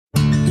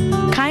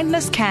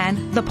Kindness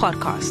Can, the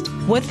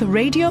podcast, with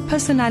radio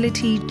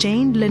personality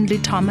Jane Lindley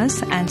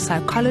Thomas and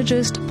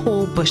psychologist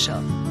Paul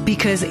Bushell.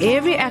 Because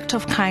every act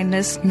of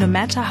kindness, no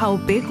matter how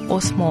big or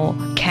small,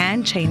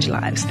 can change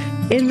lives.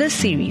 In this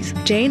series,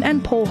 Jane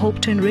and Paul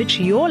hope to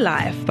enrich your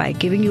life by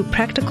giving you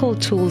practical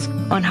tools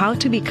on how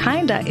to be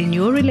kinder in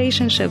your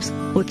relationships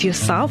with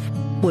yourself,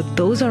 with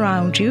those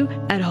around you,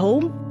 at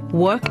home,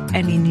 work,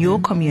 and in your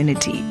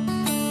community.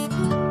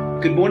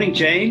 Good morning,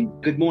 Jane.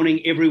 Good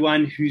morning,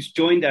 everyone who's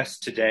joined us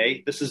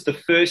today. This is the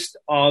first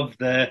of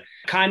the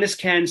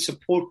KindnessCan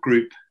support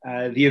group,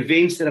 the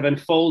events that have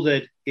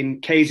unfolded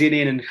in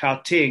KZN and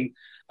Gauteng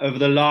over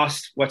the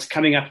last, what's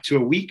coming up to a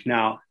week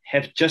now,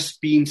 have just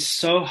been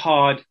so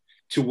hard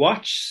to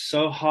watch,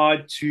 so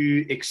hard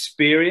to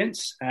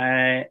experience.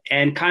 And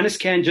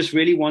KindnessCan just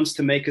really wants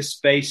to make a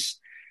space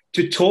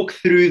to talk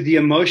through the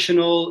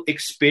emotional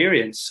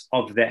experience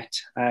of that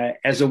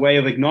as a way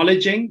of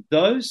acknowledging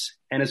those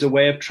and as a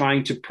way of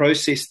trying to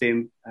process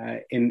them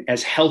in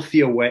as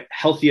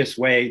healthiest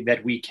way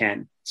that we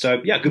can.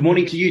 So, good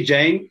morning to you,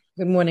 Jane.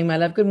 Good morning, my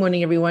love. Good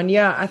morning, everyone.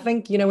 Yeah, I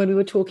think, when we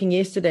were talking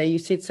yesterday, you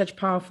said such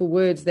powerful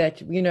words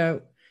that, we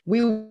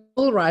will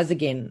rise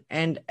again.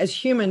 And as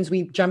humans,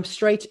 we jump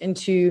straight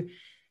into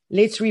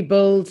let's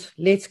rebuild,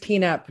 let's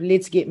clean up,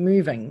 let's get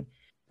moving.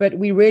 But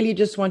we really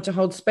just want to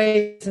hold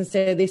space and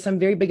say there's some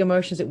very big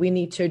emotions that we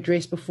need to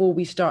address before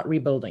we start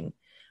rebuilding.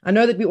 I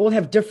know that we all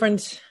have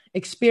different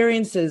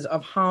experiences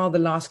of how the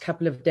last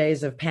couple of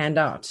days have panned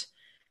out.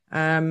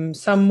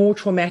 Some more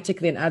traumatic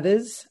than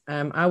others.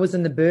 I was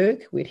in the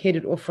Berg. We'd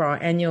headed off for our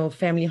annual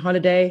family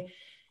holiday.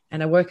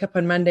 And I woke up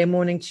on Monday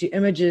morning to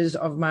images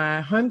of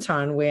my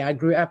hometown where I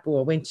grew up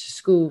or went to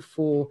school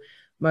for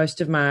most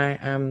of my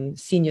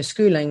senior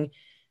schooling,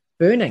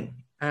 burning.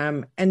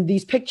 And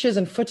these pictures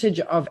and footage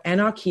of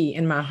anarchy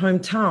in my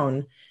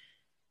hometown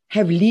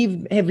have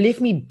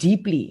left me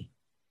deeply,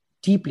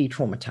 deeply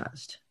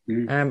traumatized.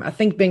 I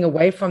think being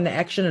away from the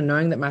action and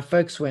knowing that my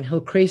folks were in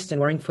Hillcrest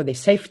and worrying for their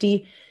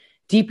safety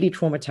deeply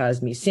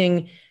traumatized me.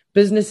 Seeing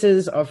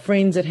businesses of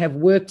friends that have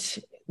worked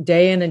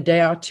day in and day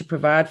out to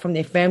provide from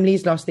their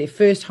families, lost their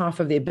first half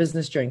of their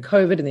business during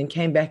COVID and then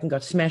came back and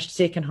got smashed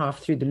second half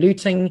through the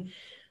looting,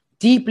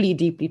 deeply,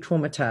 deeply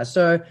traumatized.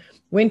 So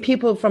when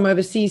people from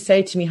overseas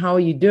say to me, how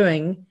are you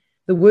doing?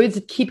 The words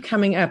that keep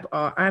coming up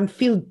are, I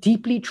feel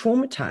deeply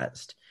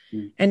traumatized.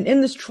 And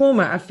in this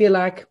trauma, I feel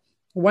like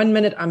 1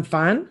 minute I'm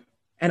fine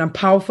and I'm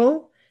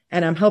powerful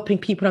and I'm helping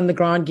people on the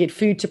ground get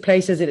food to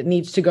places that it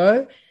needs to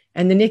go.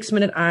 And the next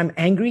minute I'm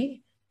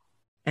angry.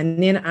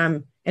 And then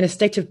I'm in a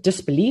state of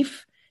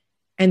disbelief.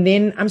 And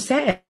then I'm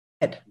sad.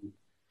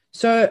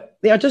 So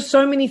there are just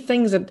so many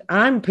things that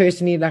I'm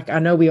personally, I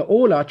know we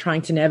all are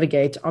trying to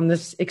navigate on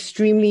this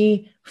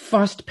extremely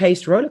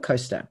fast-paced roller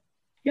coaster.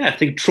 Yeah, I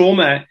think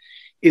trauma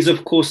is,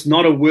 of course,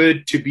 not a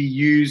word to be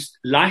used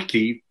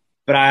lightly,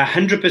 but I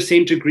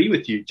 100% agree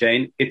with you,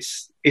 Jane.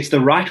 It's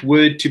the right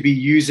word to be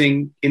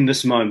using in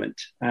this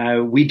moment.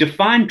 We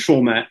define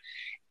trauma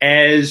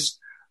as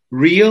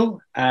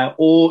real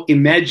or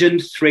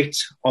imagined threat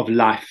of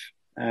life.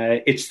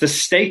 It's the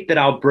state that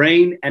our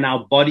brain and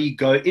our body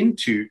go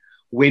into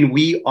when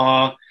we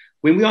are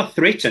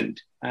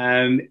threatened,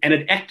 and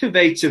it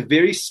activates a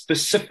very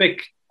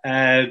specific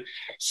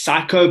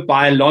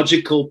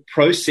psychobiological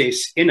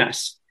process in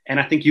us. And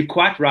I think you're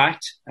quite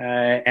right.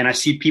 And I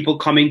see people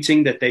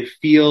commenting that they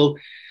feel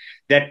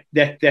that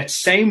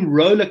same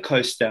roller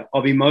coaster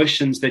of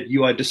emotions that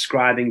you are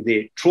describing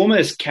there. Trauma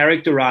is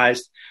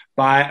characterized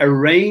by a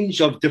range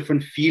of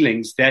different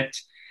feelings that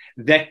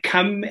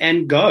come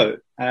and go.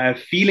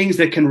 Feelings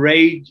that can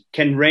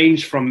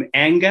range from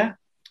anger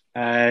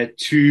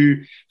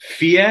to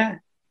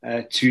fear,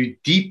 to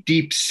deep,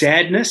 deep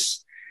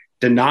sadness,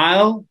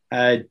 denial,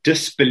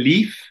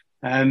 disbelief.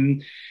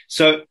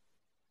 So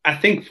I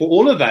think for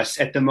all of us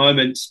at the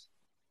moment,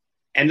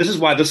 and this is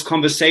why this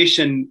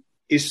conversation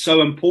is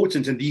so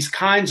important and these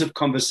kinds of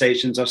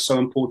conversations are so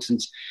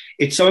important.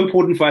 It's so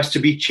important for us to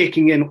be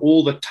checking in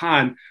all the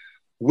time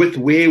with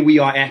where we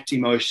are at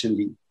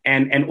emotionally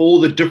and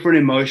all the different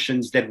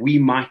emotions that we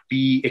might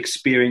be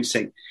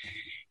experiencing.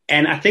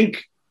 And I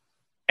think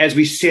as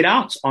we set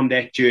out on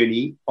that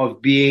journey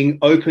of being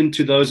open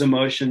to those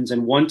emotions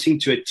and wanting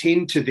to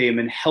attend to them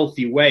in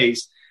healthy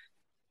ways,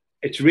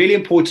 it's really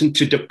important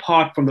to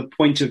depart from the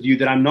point of view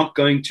that I'm not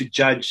going to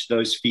judge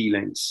those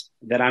feelings,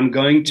 that I'm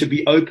going to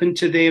be open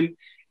to them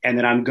and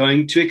that I'm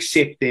going to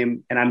accept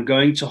them and I'm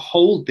going to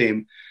hold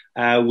them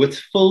with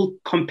full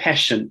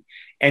compassion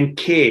and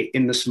care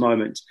in this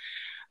moment.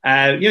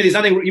 There's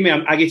nothing,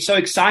 I get so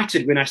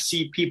excited when I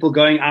see people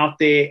going out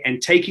there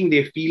and taking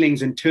their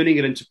feelings and turning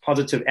it into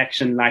positive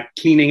action, like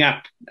cleaning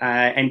up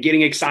and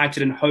getting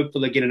excited and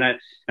hopeful again. And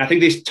I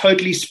think there's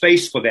totally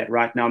space for that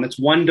right now, and it's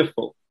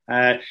wonderful.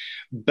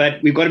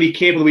 But we've got to be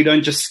careful we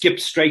don't just skip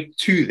straight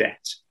to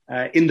that.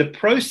 In the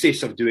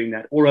process of doing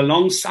that or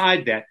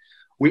alongside that,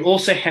 we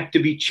also have to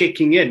be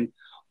checking in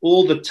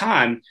all the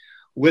time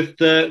with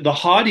the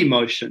hard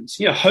emotions.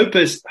 Hope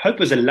is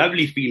a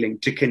lovely feeling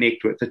to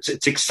connect with.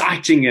 It's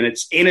exciting and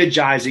it's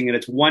energizing and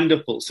it's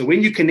wonderful. So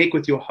when you connect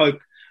with your hope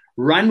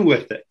run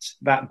with it,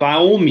 by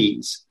all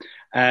means.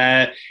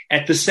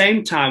 At the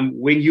same time,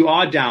 when you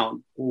are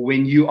down, or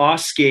when you are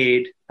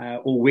scared,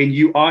 or when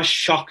you are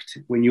shocked,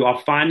 when you are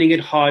finding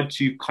it hard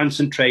to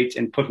concentrate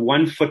and put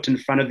one foot in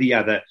front of the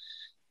other,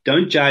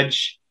 don't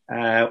judge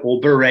or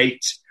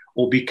berate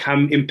or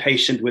become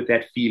impatient with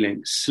that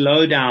feeling.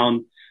 Slow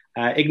down,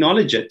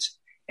 acknowledge it,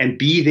 and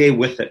be there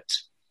with it.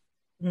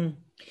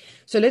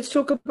 So let's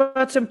talk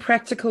about some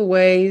practical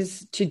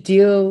ways to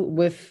deal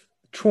with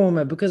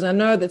trauma, because I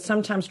know that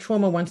sometimes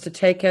trauma wants to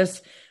take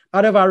us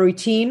out of our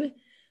routine.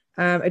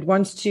 It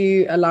wants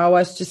to allow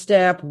us to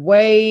stay up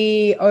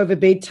way over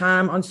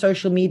bedtime on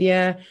social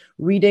media,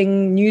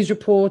 reading news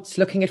reports,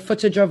 looking at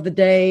footage of the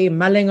day,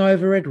 mulling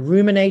over it,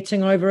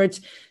 ruminating over it.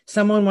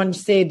 Someone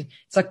once said,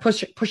 it's like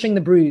pushing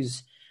the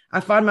bruise. I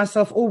find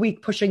myself all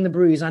week pushing the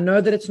bruise. I know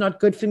that it's not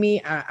good for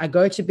me. I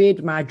go to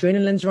bed, my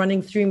adrenaline's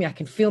running through me. I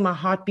can feel my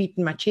heartbeat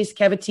in my chest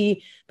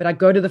cavity, but I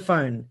go to the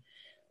phone.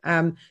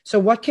 So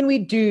what can we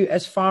do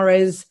as far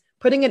as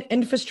putting an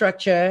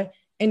infrastructure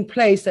in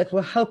place that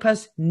will help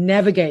us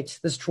navigate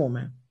this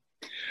trauma?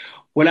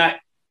 Well,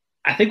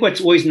 I think what's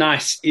always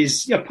nice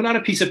is pull out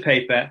a piece of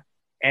paper,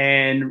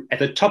 and at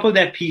the top of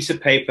that piece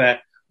of paper,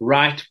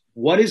 write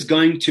what is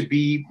going to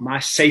be my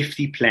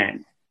safety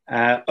plan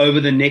over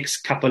the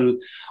next couple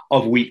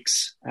of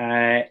weeks.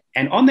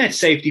 And on that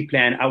safety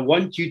plan, I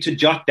want you to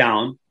jot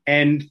down,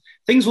 and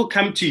things will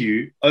come to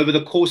you over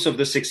the course of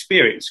this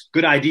experience,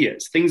 good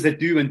ideas, things that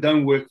do and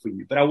don't work for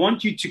you. But I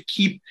want you to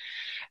keep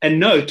a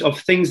note of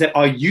things that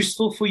are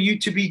useful for you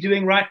to be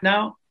doing right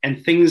now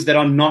and things that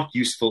are not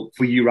useful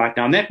for you right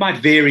now. And that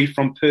might vary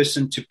from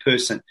person to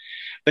person.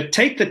 But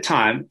take the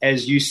time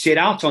as you set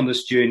out on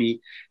this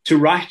journey to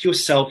write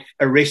yourself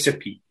a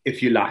recipe,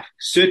 if you like,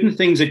 certain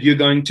things that you're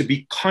going to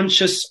be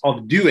conscious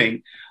of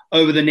doing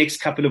over the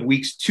next couple of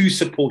weeks to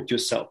support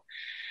yourself.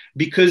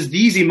 Because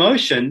these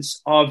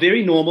emotions are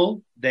very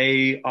normal.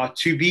 They are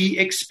to be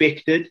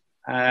expected.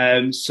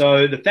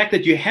 So the fact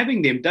that you're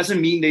having them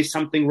doesn't mean there's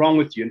something wrong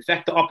with you. In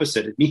fact, the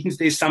opposite. It means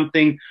there's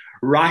something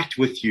right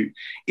with you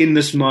in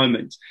this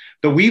moment.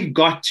 But we've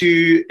got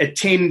to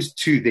attend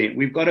to them.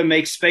 We've got to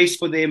make space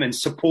for them and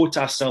support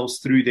ourselves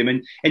through them.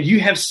 And you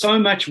have so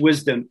much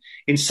wisdom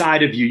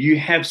inside of you. You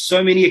have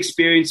so many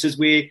experiences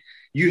where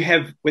you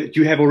have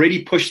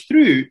already pushed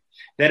through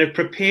that have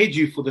prepared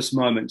you for this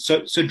moment.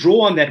 So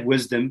draw on that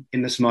wisdom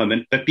in this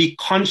moment, but be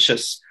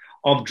conscious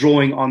of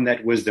drawing on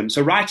that wisdom.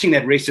 So writing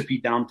that recipe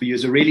down for you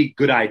is a really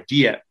good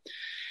idea.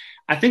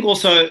 I think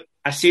also,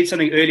 I said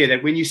something earlier,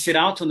 that when you set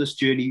out on this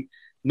journey,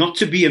 not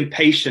to be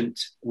impatient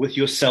with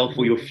yourself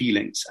or your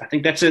feelings. I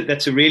think that's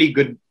a really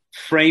good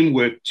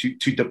framework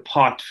to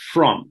depart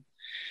from.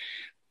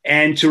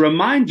 And to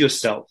remind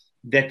yourself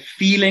that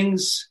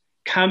feelings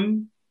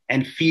come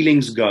and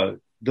feelings go.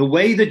 The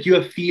way that you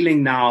are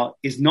feeling now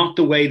is not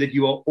the way that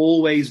you are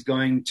always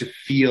going to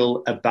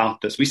feel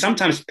about this. We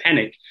sometimes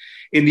panic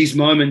in these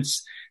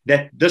moments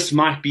that this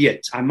might be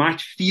it. I might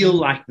feel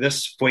like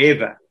this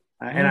forever.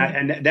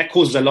 And that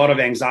causes a lot of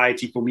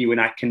anxiety for me when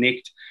I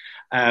connect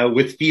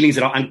with feelings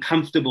that are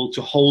uncomfortable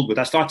to hold with.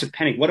 I start to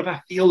panic. What if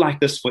I feel like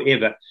this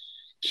forever?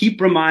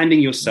 Keep reminding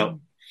yourself,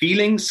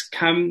 feelings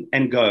come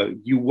and go.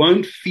 You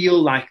won't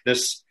feel like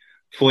this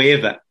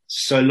forever,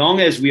 so long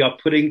as we are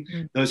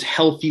putting those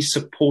healthy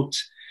support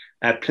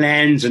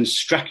plans and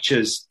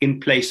structures in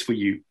place for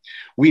you.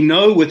 We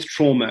know with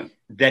trauma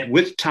that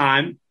with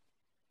time,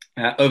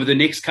 over the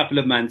next couple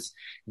of months,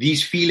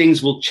 these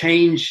feelings will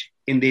change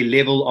in their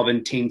level of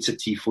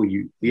intensity for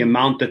you, the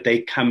amount that they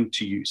come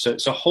to you. So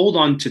hold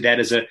on to that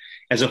as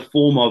a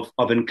form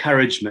of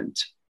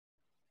encouragement.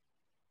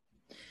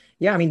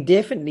 Yeah, I mean,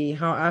 definitely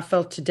how I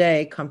felt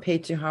today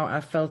compared to how I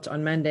felt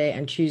on Monday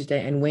and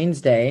Tuesday and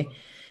Wednesday,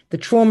 the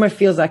trauma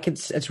feels like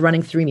it's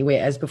running through me,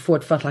 whereas before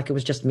it felt like it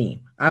was just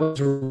me. I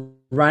was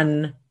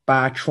run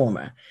by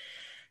trauma.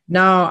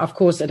 Now, of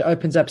course, it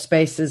opens up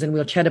spaces, and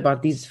we'll chat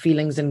about these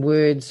feelings and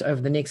words over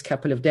the next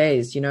couple of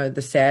days.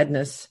 The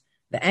sadness,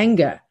 the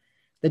anger,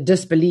 the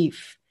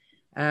disbelief.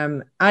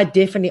 I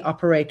definitely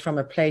operate from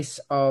a place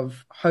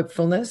of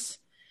hopefulness.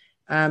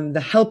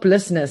 The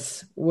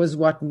helplessness was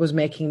what was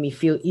making me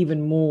feel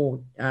even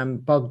more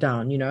bogged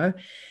down,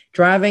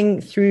 driving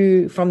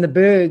through from the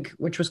Berg,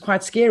 which was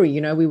quite scary.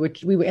 We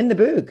were in the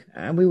Berg,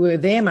 and we were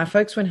there. My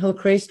folks were in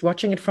Hillcrest,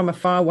 watching it from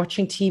afar,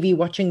 watching TV,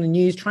 watching the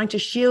news, trying to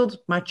shield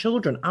our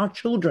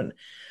children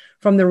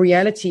from the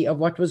reality of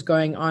what was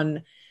going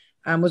on.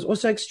 Was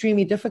also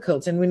extremely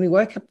difficult. And when we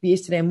woke up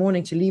yesterday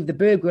morning to leave the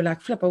Berg, we were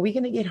like, flip, are we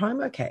going to get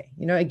home okay?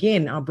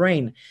 Again, our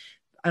brain,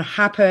 a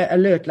hyper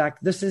alert, like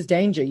this is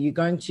danger. You're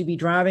going to be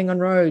driving on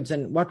roads,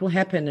 and what will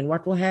happen and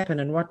what will happen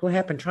and what will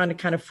happen, trying to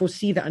kind of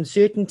foresee the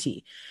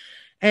uncertainty.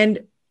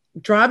 And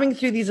driving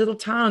through these little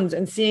towns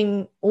and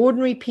seeing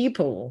ordinary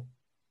people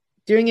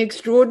doing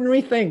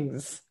extraordinary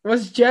things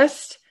was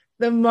just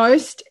the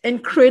most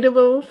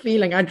incredible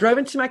feeling. I drove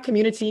into my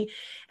community,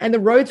 and the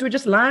roads were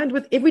just lined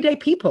with everyday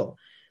people.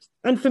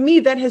 And for me,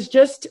 that has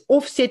just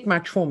offset my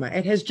trauma.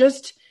 It has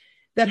just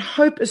that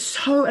hope is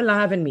so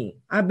alive in me.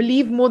 I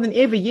believe more than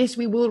ever, yes,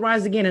 we will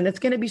rise again. And it's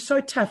going to be so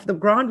tough. The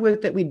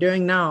groundwork that we're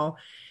doing now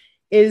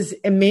is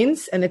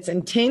immense and it's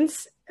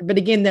intense. But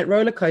again, that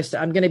roller coaster,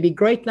 I'm going to be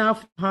great now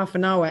for half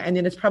an hour. And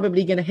then it's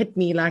probably going to hit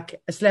me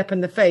like a slap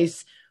in the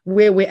face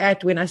where we're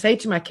at when I say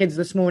to my kids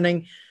this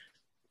morning,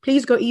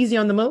 please go easy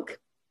on the milk.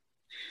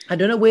 I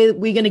don't know where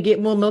we're going to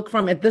get more milk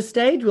from at this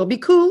stage. We'll be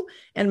cool.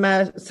 And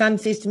my son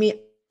says to me, I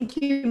think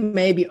you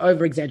may be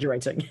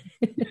over-exaggerating.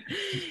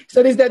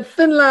 So there's that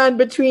thin line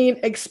between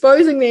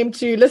exposing them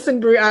to, listen,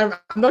 Brew, I'm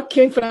not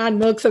queuing for iron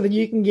milk so that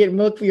you can get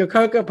milk for your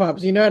Cocoa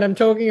Pops. You know what I'm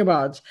talking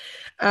about?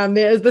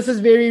 This is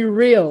very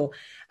real.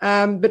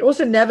 But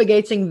also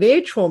navigating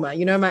their trauma.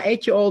 You know, my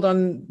 8-year-old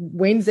on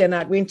Wednesday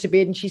night went to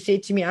bed and she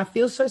said to me, I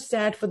feel so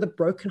sad for the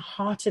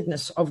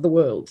brokenheartedness of the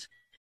world.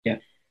 Yeah.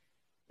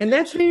 And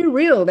that's very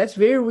real. That's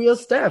very real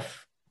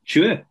stuff.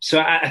 Sure. So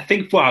I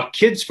think for our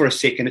kids for a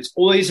second, it's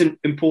always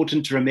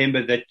important to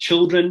remember that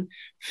children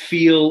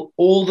feel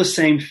all the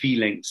same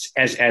feelings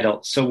as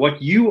adults. So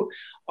what you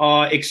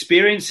are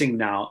experiencing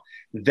now,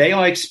 they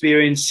are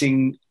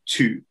experiencing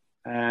too.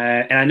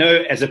 And I know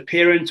as a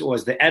parent or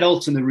as the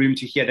adults in the room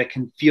to hear, that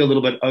can feel a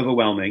little bit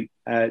overwhelming.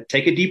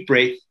 Take a deep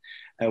breath.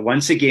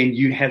 Once again,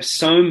 you have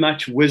so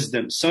much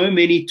wisdom, so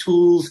many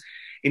tools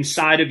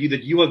inside of you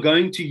that you are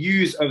going to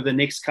use over the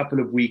next couple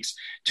of weeks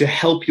to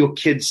help your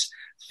kids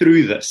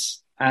through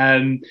this.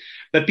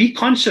 But be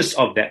conscious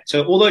of that.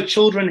 So although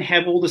children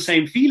have all the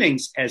same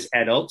feelings as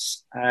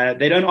adults,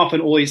 they don't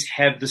often always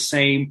have the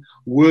same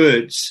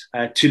words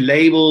to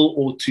label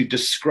or to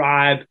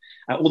describe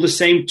or the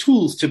same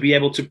tools to be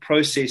able to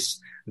process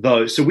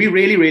those. So we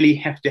really, really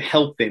have to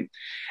help them.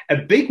 A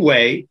big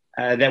way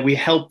that we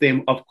help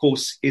them, of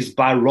course, is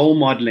by role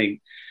modeling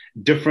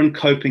different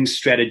coping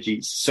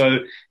strategies. So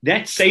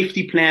that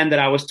safety plan that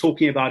I was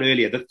talking about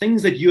earlier, the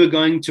things that you are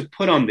going to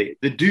put on there,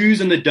 the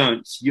do's and the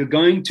don'ts, you're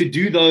going to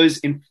do those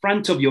in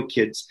front of your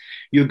kids.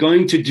 You're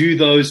going to do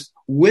those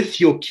with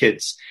your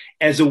kids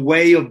as a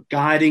way of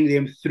guiding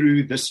them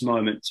through this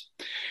moment.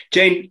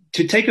 Jane,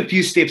 to take a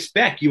few steps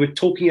back, you were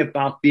talking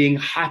about being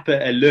hyper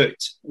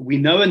alert. We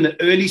know in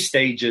the early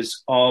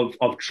stages of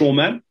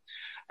trauma,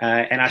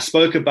 and I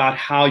spoke about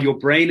how your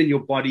brain and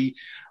your body,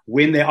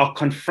 when they are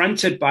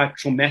confronted by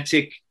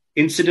traumatic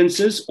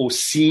incidences or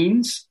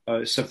scenes.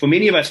 So for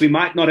many of us, we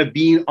might not have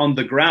been on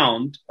the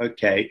ground,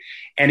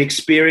 and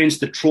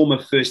experienced the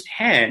trauma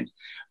firsthand,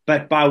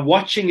 but by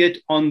watching it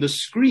on the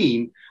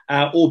screen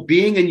or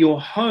being in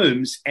your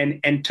homes and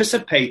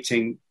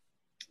anticipating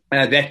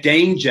that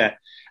danger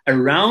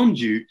around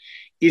you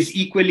is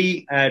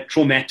equally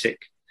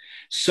traumatic.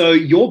 So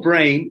your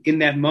brain in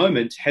that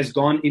moment has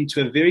gone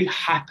into a very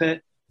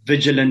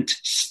hyper-vigilant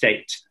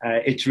state.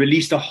 It's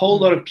released a whole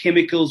lot of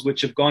chemicals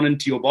which have gone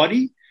into your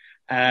body,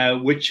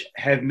 which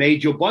have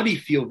made your body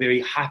feel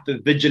very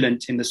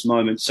hyper-vigilant in this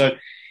moment. So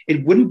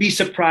it wouldn't be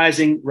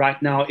surprising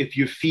right now if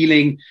you're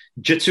feeling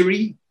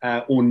jittery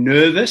or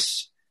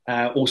nervous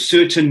or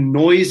certain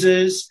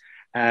noises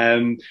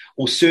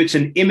or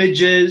certain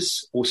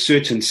images or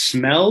certain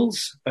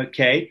smells,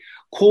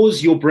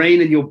 cause your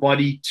brain and your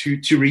body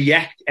to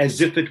react as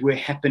if it were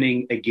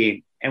happening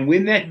again. And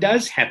when that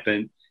does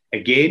happen,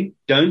 again,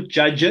 don't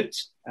judge it.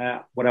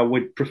 What I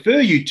would prefer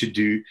you to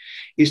do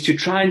is to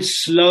try and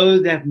slow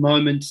that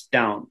moment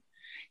down.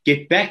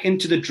 Get back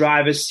into the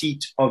driver's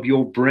seat of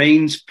your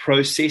brain's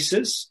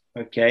processes,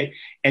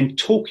 and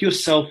talk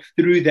yourself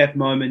through that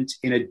moment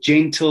in a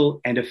gentle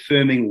and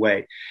affirming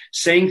way,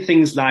 saying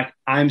things like,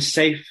 I'm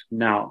safe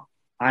now.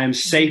 I am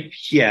safe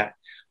here.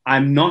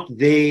 I'm not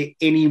there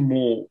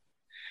anymore.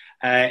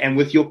 And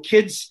with your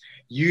kids,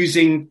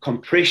 using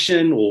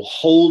compression or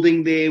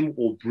holding them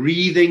or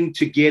breathing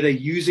together,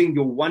 using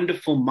your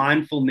wonderful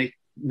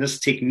mindfulness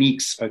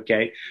techniques,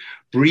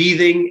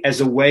 breathing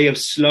as a way of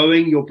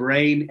slowing your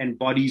brain and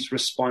body's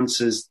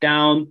responses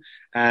down,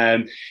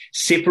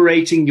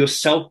 separating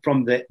yourself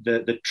from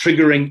the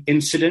triggering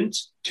incident,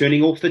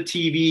 turning off the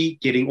TV,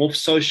 getting off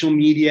social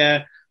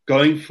media,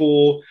 going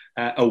for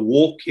a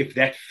walk if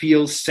that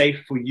feels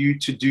safe for you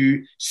to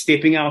do,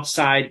 stepping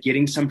outside,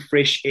 getting some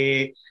fresh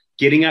air,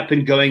 getting up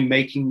and going,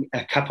 making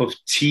a cup of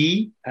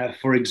tea,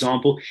 for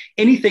example,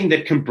 anything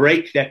that can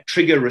break that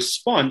trigger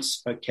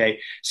response,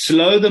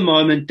 slow the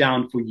moment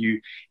down for you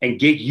and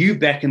get you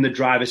back in the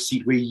driver's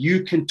seat where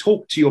you can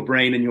talk to your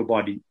brain and your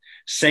body,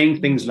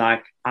 saying things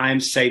like,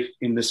 I'm safe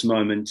in this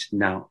moment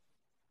now.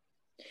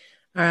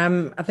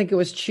 I think it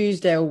was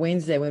Tuesday or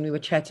Wednesday when we were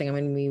chatting. I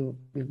mean,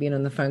 we've been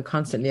on the phone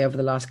constantly over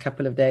the last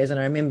couple of days. And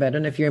I remember, I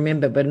don't know if you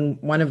remember, but in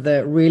one of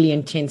the really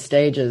intense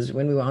stages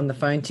when we were on the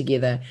phone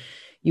together,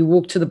 you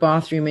walked to the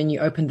bathroom and you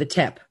opened the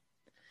tap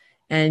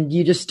and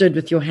you just stood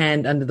with your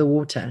hand under the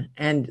water.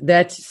 And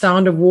that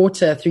sound of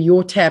water through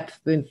your tap,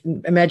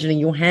 imagining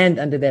your hand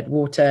under that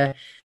water,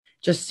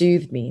 just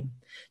soothed me.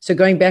 So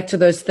going back to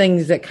those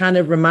things that kind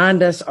of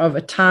remind us of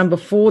a time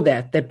before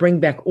that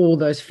bring back all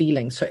those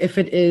feelings. So if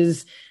it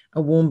is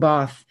a warm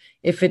bath,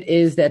 if it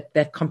is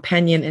that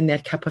companion in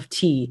that cup of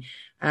tea,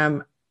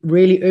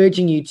 really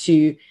urging you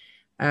to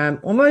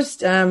almost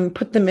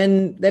put them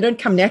in, they don't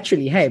come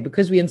naturally, hey,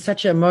 because we're in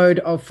such a mode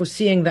of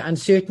foreseeing the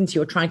uncertainty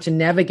or trying to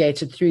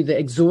navigate it through the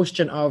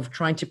exhaustion of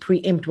trying to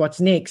preempt what's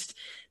next,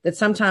 that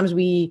sometimes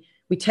we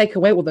take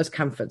away all those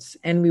comforts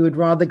and we would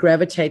rather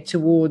gravitate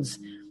towards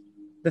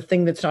the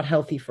thing that's not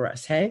healthy for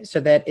us, hey? So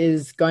that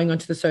is going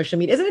onto the social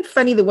media. Isn't it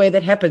funny the way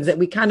that happens, that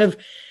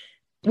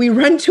we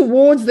run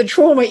towards the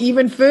trauma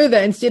even further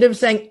instead of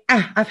saying,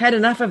 I've had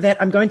enough of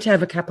that, I'm going to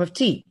have a cup of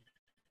tea.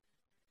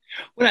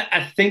 Well,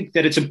 I think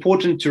that it's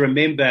important to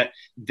remember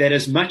that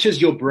as much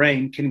as your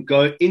brain can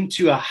go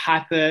into a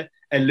hyper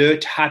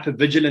alert, hyper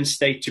vigilant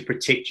state to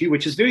protect you,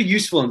 which is very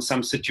useful in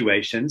some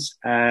situations,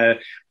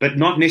 but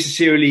not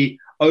necessarily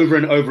over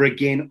and over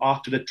again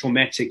after the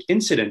traumatic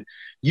incident,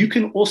 you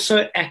can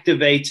also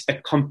activate a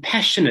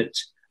compassionate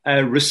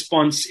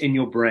response in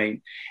your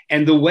brain.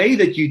 And the way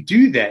that you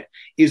do that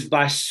is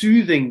by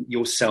soothing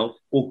yourself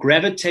or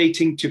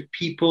gravitating to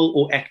people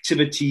or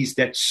activities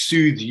that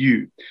soothe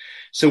you.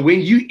 So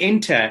when you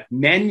enter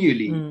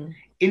manually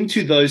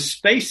into those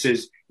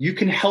spaces, you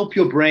can help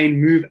your brain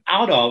move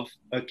out of,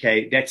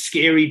 that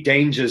scary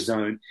danger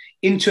zone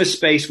into a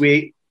space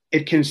where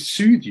it can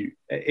soothe you.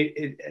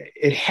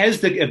 It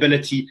has the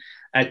ability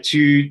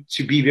to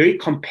be very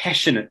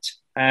compassionate.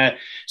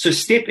 So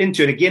step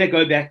into it. Again, I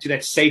go back to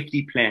that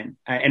safety plan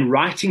and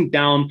writing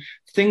down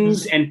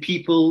things and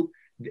people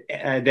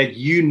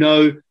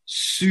that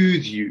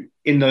soothe you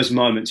in those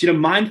moments.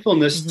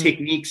 Mindfulness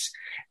techniques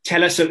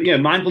tell us,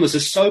 mindfulness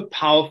is so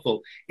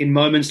powerful in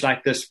moments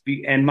like this.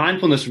 And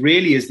mindfulness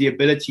really is the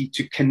ability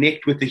to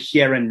connect with the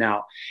here and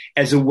now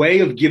as a way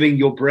of giving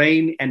your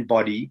brain and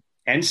body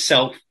and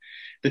self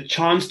the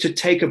chance to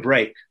take a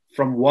break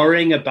from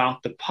worrying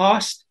about the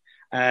past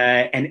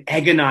and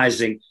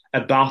agonizing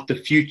about the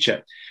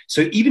future.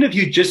 So even if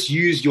you just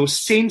use your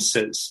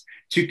senses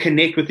to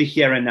connect with the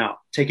here and now,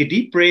 take a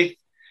deep breath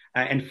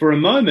and for a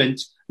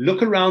moment,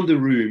 look around the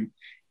room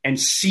and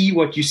see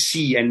what you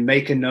see and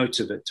make a note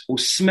of it, or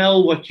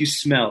smell what you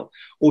smell,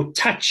 or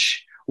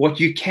touch what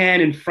you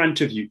can in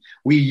front of you.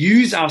 We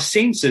use our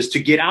senses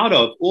to get out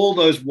of all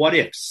those what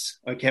ifs,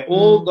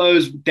 all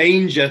those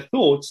danger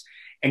thoughts,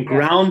 and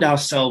ground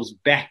ourselves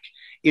back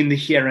in the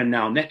here and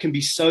now. And that can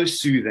be so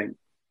soothing.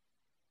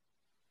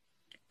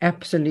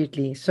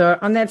 Absolutely. So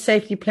on that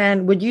safety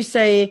plan, would you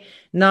say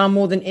now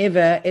more than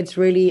ever, it's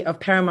really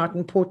of paramount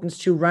importance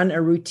to run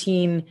a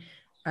routine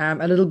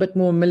a little bit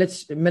more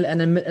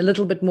a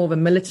little bit more of a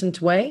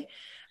militant way?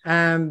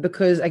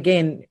 Because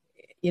again,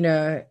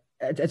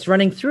 it's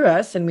running through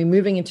us and we're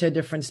moving into a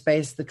different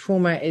space. The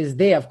trauma is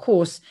there, of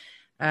course,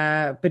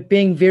 but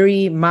being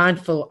very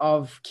mindful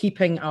of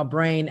keeping our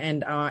brain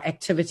and our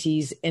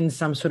activities in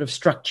some sort of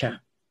structure.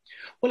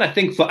 Well, I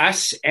think for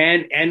us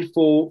and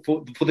for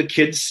the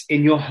kids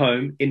in your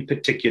home in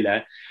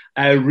particular,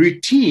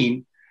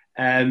 routine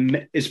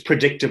is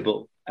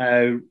predictable.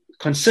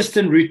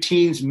 Consistent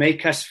routines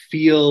make us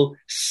feel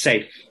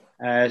safe.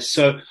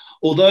 So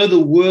although the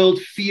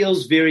world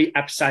feels very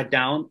upside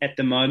down at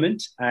the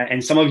moment,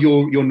 and some of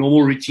your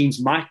normal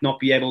routines might not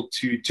be able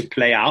to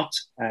play out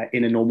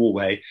in a normal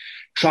way,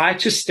 try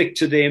to stick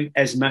to them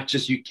as much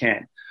as you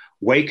can.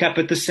 Wake up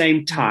at the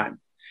same time,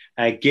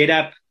 get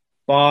up,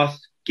 bath,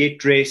 get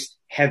dressed,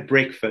 have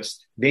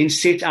breakfast, then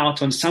set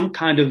out on some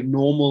kind of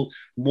normal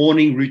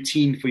morning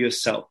routine for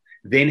yourself.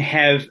 Then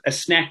have a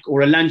snack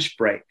or a lunch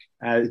break.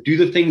 Do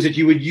the things that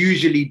you would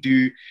usually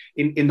do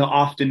in the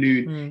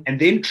afternoon,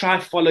 and then try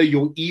to follow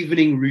your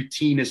evening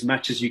routine as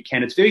much as you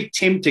can. It's very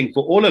tempting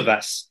for all of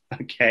us,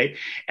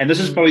 And this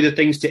is probably the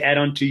things to add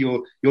on to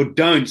your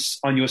don'ts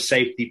on your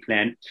safety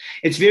plan.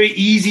 It's very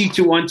easy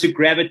to want to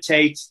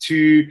gravitate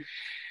to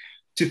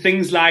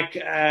things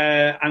like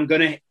I'm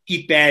going to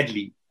eat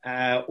badly,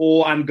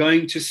 or I'm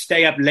going to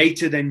stay up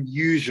later than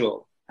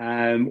usual,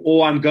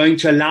 or I'm going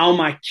to allow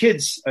my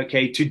kids,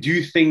 to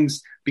do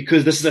things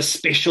because this is a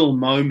special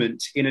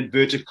moment in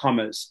inverted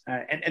commas.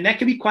 And that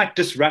can be quite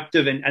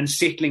disruptive and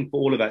unsettling for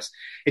all of us.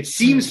 It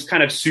seems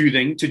kind of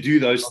soothing to do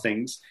those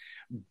things,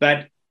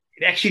 but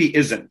it actually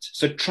isn't.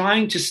 So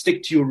trying to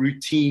stick to your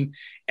routine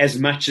as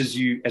much as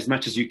you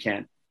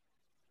can.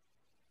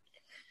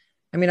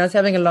 I mean, I was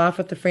having a laugh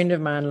with a friend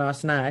of mine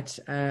last night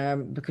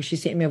because she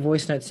sent me a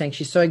voice note saying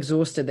she's so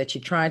exhausted that she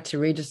tried to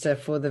register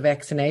for the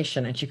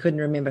vaccination and she couldn't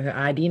remember her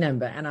ID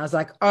number. And I was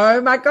like, oh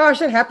my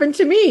gosh, it happened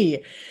to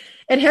me.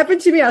 It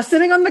happened to me. I was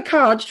sitting on the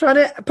couch trying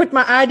to put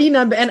my ID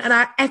number in, and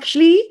I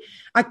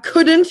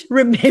couldn't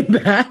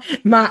remember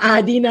my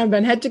ID number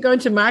and had to go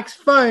into Mike's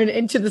phone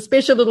into the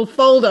special little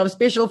folder of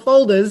special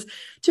folders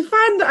to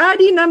find the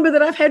ID number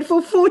that I've had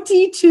for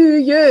 42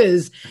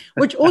 years,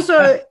 which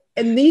also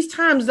in these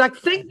times, like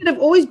things that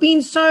have always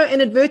been so, in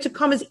inverted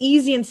commas,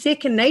 easy and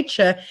second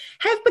nature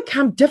have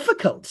become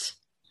difficult.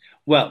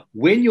 Well,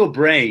 when your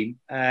brain,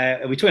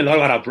 we're talking a lot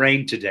about our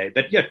brain today,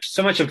 but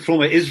so much of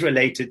trauma is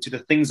related to the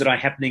things that are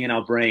happening in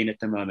our brain at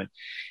the moment.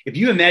 If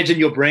you imagine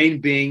your brain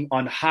being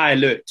on high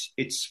alert,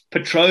 it's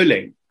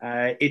patrolling,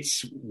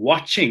 it's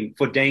watching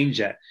for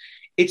danger,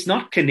 it's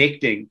not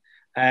connecting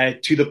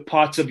to the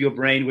parts of your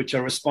brain which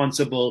are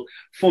responsible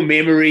for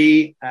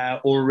memory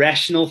or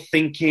rational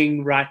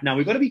thinking right now.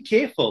 We've got to be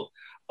careful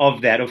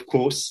of that, of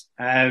course,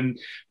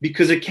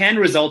 because it can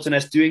result in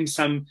us doing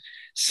some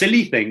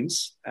silly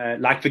things,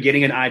 like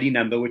forgetting an ID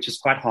number, which is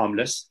quite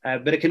harmless,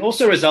 but it can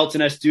also result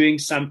in us doing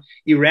some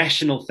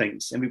irrational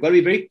things. And we've got to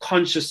be very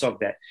conscious of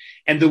that.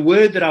 And the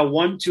word that I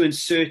want to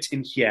insert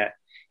in here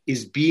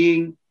is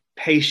being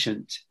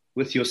patient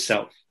with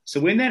yourself. So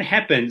when that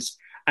happens,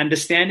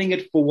 understanding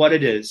it for what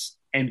it is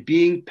and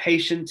being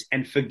patient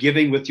and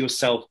forgiving with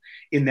yourself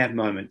in that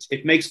moment.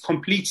 It makes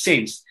complete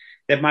sense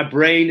that my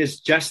brain is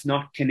just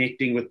not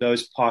connecting with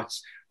those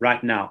parts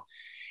right now.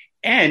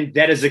 And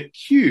that is a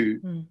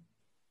cue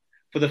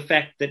for the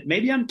fact that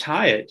maybe I'm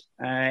tired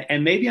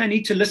and maybe I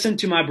need to listen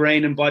to my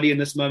brain and body in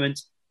this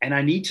moment, and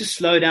I need to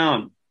slow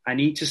down. I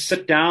need to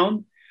sit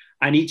down.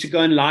 I need to go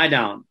and lie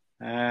down.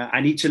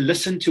 I need to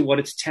listen to what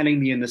it's telling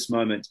me in this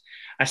moment.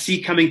 I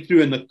see coming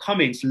through in the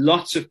comments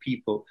lots of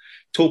people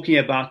talking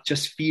about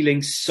just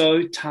feeling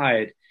so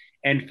tired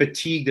and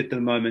fatigued at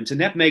the moment, and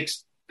that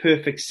makes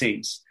perfect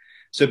sense.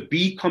 So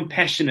be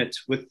compassionate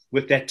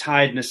with that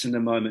tiredness in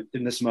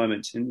this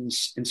moment. And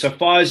so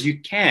far as you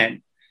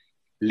can,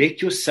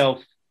 let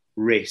yourself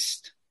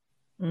rest.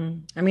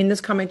 I mean,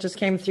 this comment just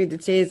came through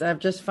that says, I've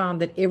just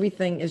found that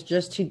everything is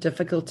just too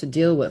difficult to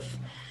deal with.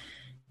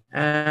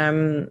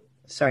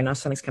 Sorry, now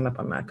something's come up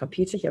on my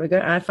computer. Here we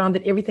go. I found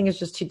that everything is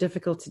just too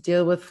difficult to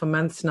deal with for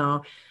months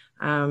now.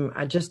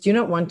 I just do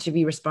not want to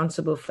be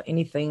responsible for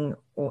anything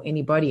or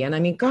anybody. And I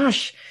mean,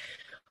 gosh,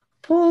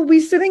 Paul,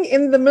 we're sitting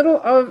in the middle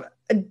of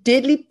a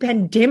deadly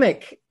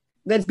pandemic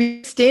that's been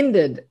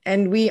extended,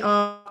 and we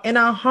are in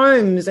our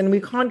homes and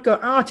we can't go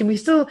out, and we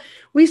still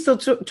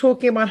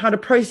talking about how to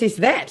process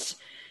that.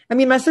 I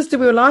mean, my sister,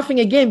 we were laughing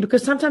again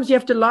because sometimes you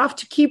have to laugh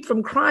to keep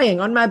from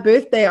crying. On my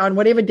birthday, on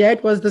whatever day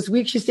it was this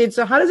week, she said,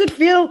 so how does it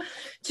feel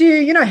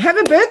to, have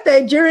a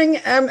birthday during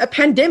a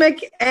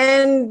pandemic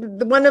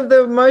and one of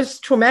the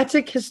most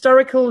traumatic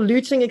historical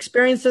looting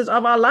experiences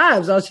of our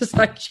lives? I was just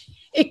like,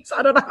 geez,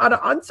 I don't know how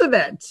to answer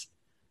that.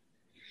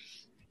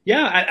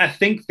 Yeah, I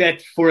think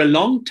that for a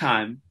long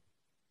time,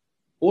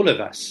 all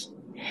of us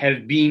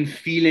have been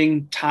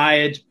feeling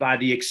tired by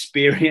the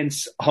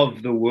experience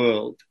of the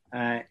world.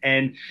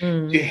 And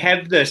to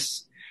have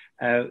this,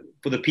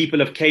 for the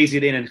people of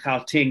KZN and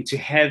Gauteng, to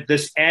have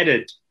this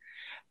added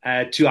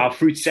to our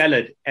fruit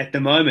salad at the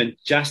moment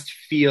just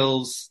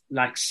feels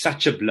like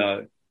such a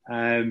blow.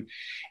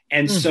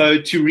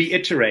 So to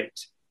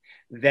reiterate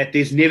that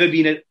there's never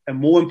been a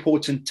more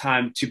important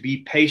time to be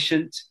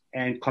patient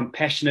and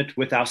compassionate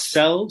with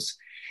ourselves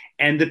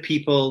and the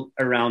people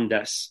around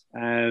us.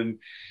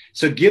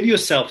 So give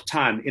yourself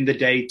time in the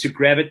day to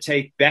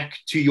gravitate back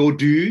to your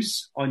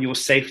do's on your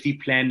safety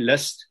plan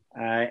list,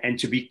 and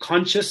to be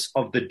conscious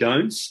of the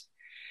don'ts.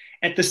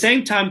 At the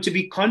same time, to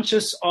be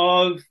conscious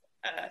of,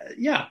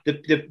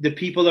 the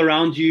people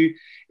around you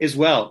as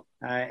well,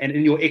 and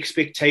in your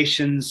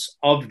expectations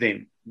of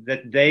them,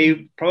 that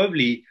they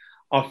probably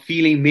are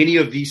feeling many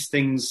of these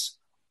things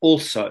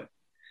also.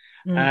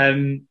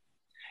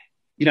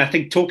 I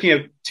think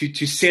talking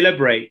to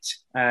celebrate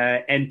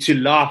and to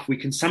laugh, we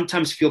can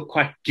sometimes feel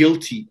quite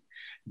guilty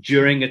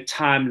during a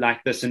time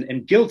like this.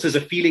 And guilt is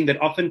a feeling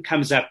that often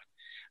comes up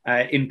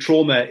in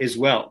trauma as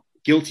well.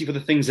 Guilty for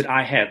the things that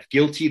I have,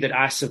 guilty that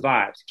I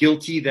survived,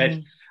 guilty that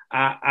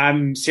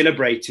I'm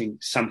celebrating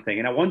something.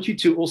 And I want you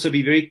to also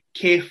be very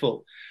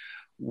careful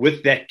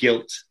with that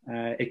guilt.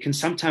 It can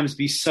sometimes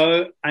be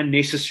so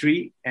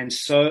unnecessary and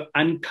so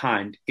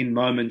unkind in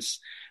moments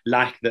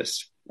like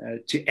this.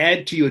 To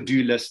add to your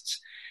do lists,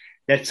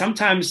 that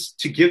sometimes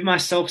to give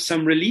myself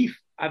some relief,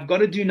 I've got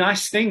to do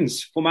nice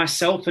things for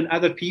myself and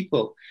other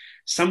people.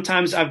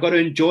 Sometimes I've got to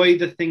enjoy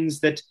the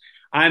things that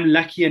I'm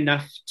lucky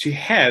enough to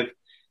have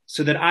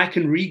so that I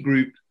can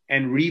regroup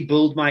and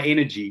rebuild my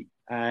energy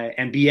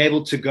and be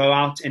able to go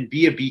out and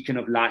be a beacon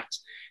of light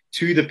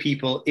to the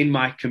people in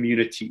my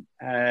community,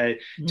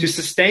 to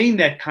sustain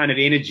that kind of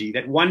energy,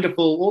 that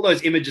wonderful, all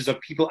those images of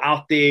people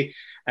out there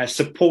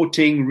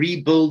supporting,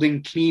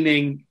 rebuilding,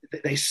 cleaning.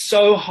 They're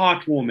so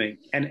heartwarming.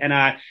 And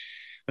I'm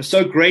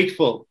so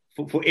grateful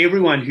for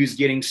everyone who's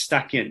getting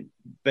stuck in.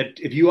 But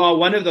if you are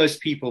one of those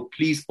people,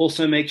 please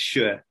also make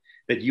sure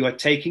that you are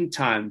taking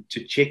time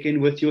to check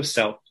in with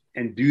yourself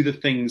and do the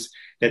things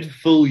that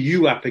fill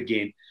you up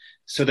again,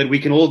 so that we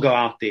can all go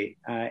out there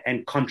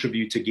and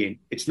contribute again.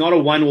 It's not a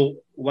one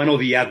or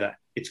the other.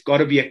 It's got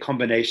to be a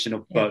combination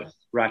of both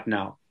right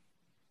now.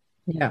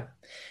 Yeah.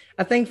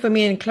 I think for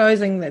me in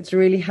closing, that's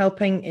really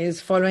helping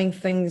is following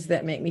things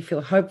that make me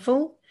feel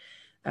hopeful.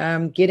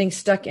 Getting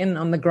stuck in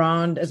on the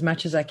ground as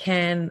much as I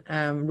can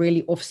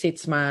really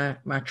offsets my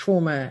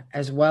trauma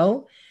as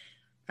well.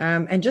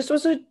 And just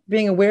also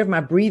being aware of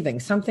my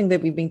breathing, something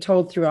that we've been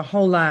told through our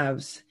whole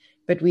lives.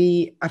 But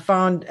I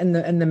found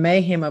in the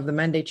mayhem of the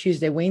Monday,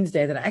 Tuesday,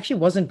 Wednesday that I actually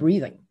wasn't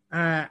breathing.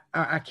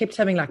 I kept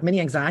having like mini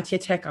anxiety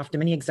attack after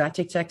mini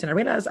anxiety attack, and I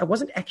realized I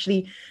wasn't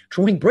actually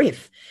drawing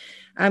breath.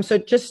 So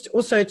just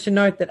also to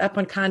note that up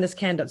on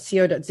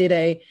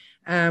KindnessCan.co.za,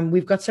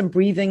 We've got some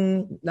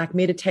breathing, like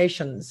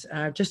meditations,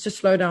 just to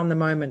slow down the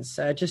moments,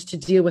 just to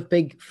deal with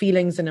big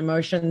feelings and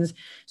emotions.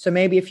 So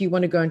maybe if you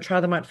want to go and try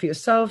them out for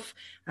yourself,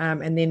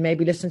 and then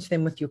maybe listen to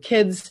them with your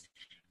kids,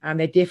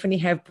 they definitely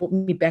have brought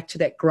me back to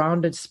that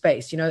grounded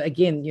space.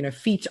 Again,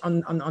 feet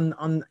on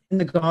in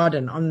the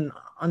garden,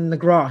 on the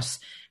grass,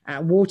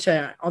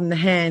 water on the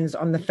hands,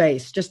 on the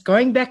face, just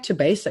going back to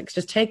basics,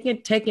 just taking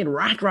it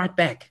right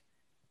back.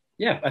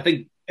 Yeah, I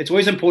think it's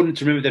always important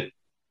to remember that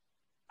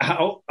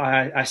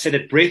I said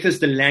that breath is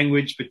the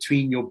language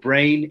between your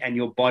brain and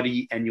your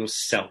body and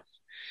yourself.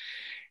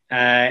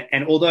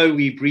 And although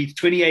we breathe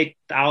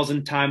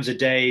 28,000 times a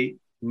day,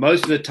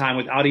 most of the time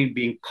without even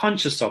being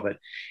conscious of it,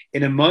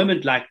 in a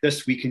moment like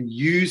this, we can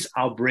use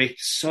our breath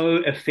so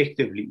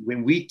effectively.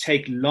 When we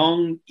take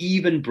long,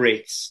 even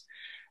breaths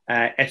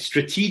at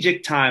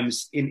strategic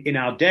times in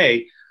our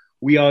day,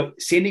 we are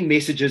sending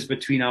messages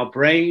between our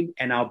brain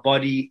and our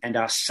body and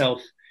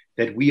ourself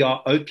that we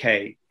are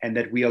okay and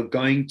that we are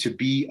going to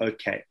be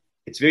okay.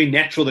 It's very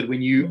natural that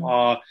when you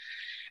are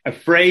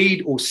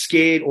afraid or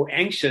scared or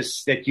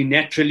anxious, that you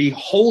naturally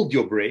hold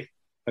your breath,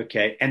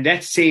 okay? And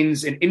that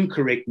sends an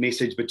incorrect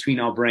message between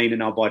our brain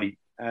and our body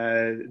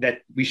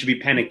that we should be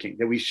panicking,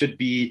 that we should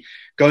be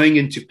going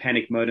into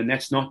panic mode, and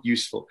that's not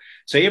useful.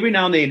 So every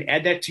now and then,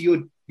 add that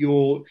to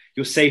your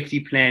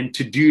safety plan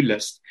to-do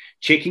list,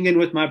 checking in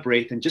with my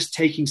breath and just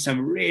taking some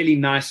really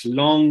nice,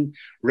 long,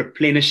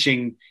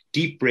 replenishing,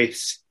 deep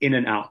breaths in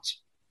and out.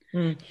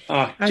 I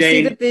Jane,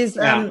 see that there's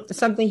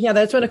something here that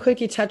I just want to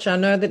quickly touch on.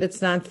 I know that it's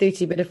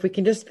 9:30, but if we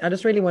can I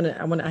just really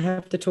I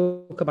have to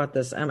talk about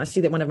this. I see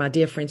that one of my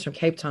dear friends from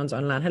Cape Town's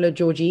online. Hello,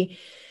 Georgie,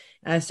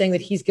 saying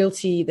that he's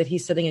guilty that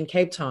he's sitting in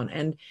Cape Town.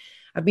 And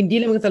I've been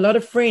dealing with a lot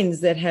of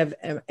friends that have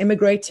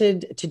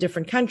immigrated to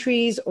different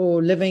countries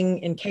or living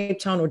in Cape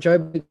Town or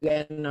Joburg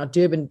and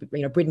Durban,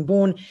 bred and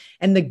born,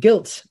 and the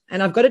guilt.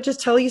 And I've got to just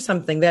tell you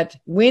something, that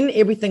when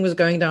everything was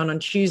going down on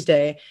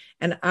Tuesday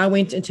and I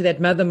went into that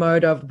mother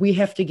mode of we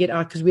have to get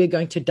out because we're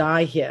going to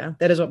die here.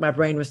 That is what my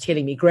brain was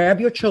telling me.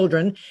 Grab your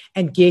children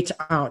and get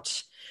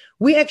out.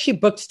 We actually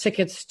booked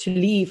tickets to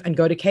leave and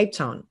go to Cape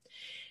Town.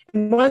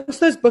 And once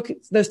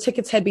those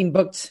tickets had been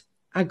booked,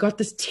 I got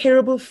this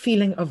terrible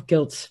feeling of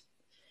guilt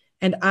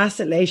and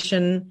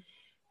isolation.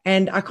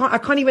 And I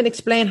can't even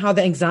explain how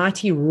the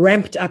anxiety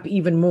ramped up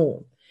even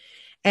more.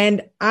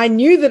 And I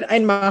knew that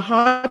in my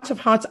heart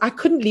of hearts, I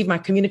couldn't leave my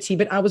community,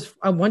 but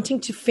I wanting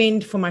to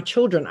fend for my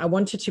children. I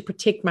wanted to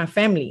protect my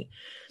family.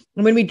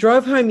 And when we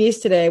drove home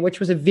yesterday, which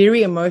was a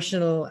very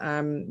emotional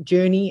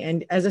journey,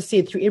 and as I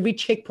said, through every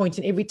checkpoint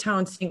in every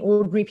town, seeing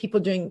ordinary people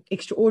doing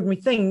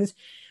extraordinary things,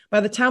 by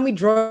the time we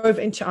drove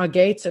into our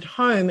gates at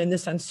home in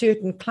this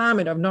uncertain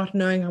climate of not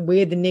knowing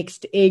where the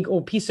next egg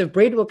or piece of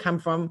bread will come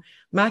from,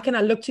 Mike and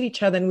I looked at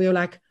each other and we were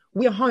like,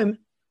 we're home.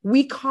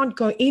 We can't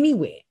go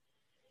anywhere.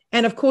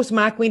 And of course,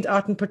 Mike went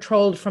out and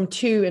patrolled from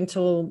 2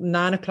 until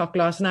 9 o'clock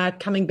last night,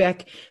 coming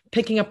back,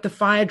 picking up the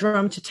fire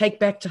drum to take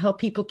back to help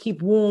people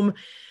keep warm.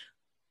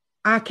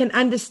 I can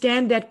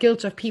understand that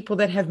guilt of people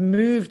that have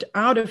moved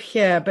out of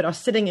here but are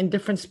sitting in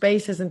different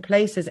spaces and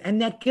places.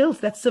 And that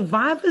guilt, that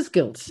survivor's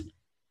guilt.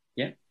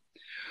 Yeah.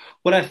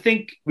 Well, I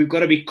think we've got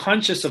to be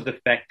conscious of the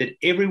fact that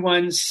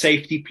everyone's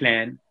safety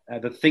plan,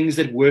 the things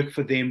that work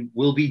for them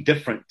will be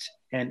different.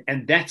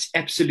 And that's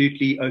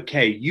absolutely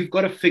okay. You've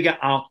got to figure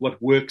out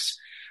what works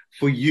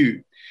for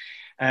you.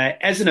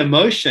 As an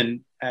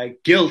emotion,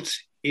 guilt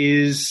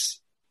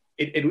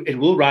it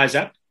will rise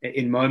up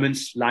in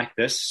moments like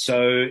this.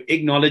 So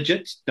acknowledge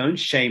it, don't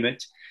shame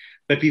it,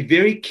 but be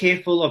very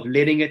careful of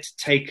letting it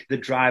take the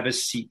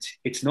driver's seat.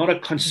 It's not a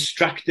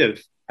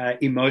constructive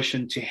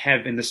emotion to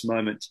have in this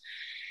moment.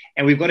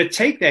 And we've got to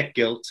take that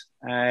guilt,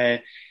 try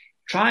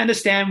and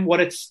understand what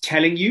it's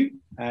telling you.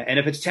 And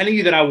if it's telling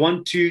you that I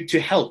want to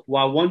help or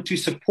I want to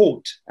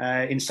support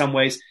in some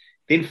ways,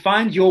 then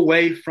find your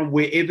way from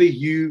wherever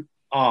you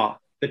are.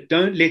 But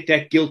don't let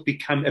that guilt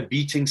become a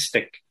beating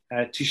stick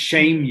to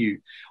shame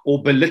you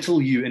or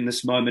belittle you in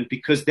this moment,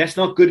 because that's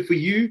not good for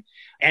you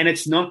and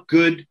it's not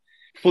good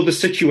for the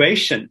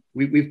situation.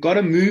 We've got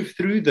to move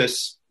through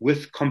this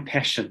with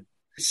compassion.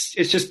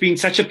 It's just been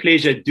such a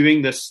pleasure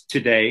doing this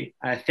today.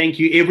 Thank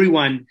you,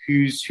 everyone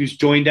who's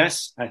joined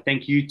us.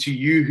 Thank you to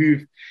you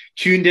who've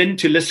tuned in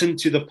to listen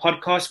to the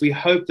podcast. We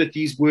hope that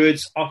these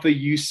words offer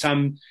you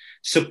some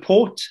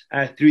support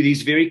through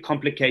these very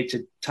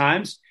complicated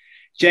times.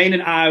 Jane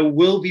and I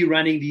will be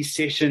running these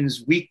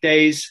sessions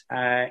weekdays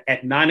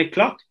at 9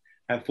 o'clock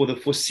for the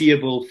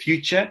foreseeable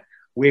future,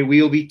 where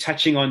we'll be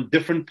touching on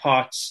different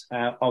parts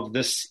of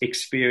this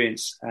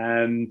experience.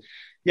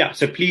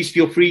 So please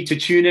feel free to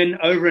tune in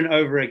over and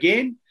over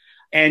again.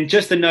 And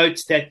just a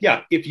note that,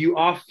 if you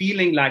are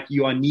feeling like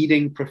you are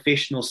needing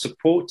professional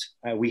support,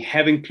 we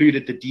have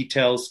included the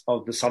details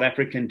of the South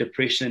African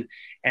Depression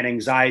and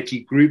Anxiety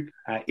Group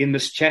in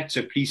this chat.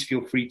 So please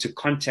feel free to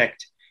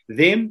contact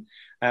them.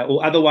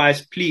 Or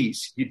otherwise,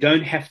 please, you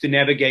don't have to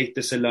navigate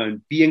this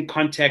alone. Be in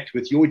contact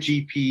with your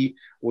GP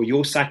or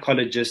your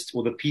psychologist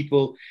or the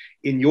people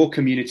in your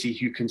community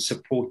who can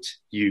support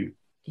you.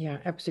 Yeah,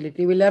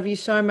 absolutely. We love you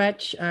so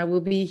much.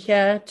 We'll be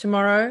here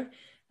tomorrow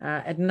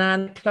at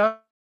 9:00,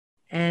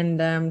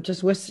 and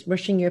just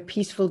wishing you a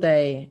peaceful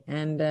day,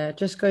 and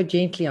just go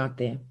gently out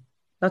there.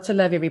 Lots of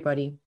love,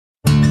 everybody.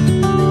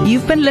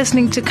 You've been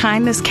listening to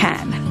Kindness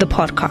Can, the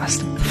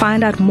podcast.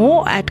 Find out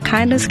more at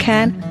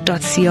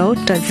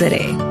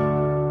kindnesscan.co.za.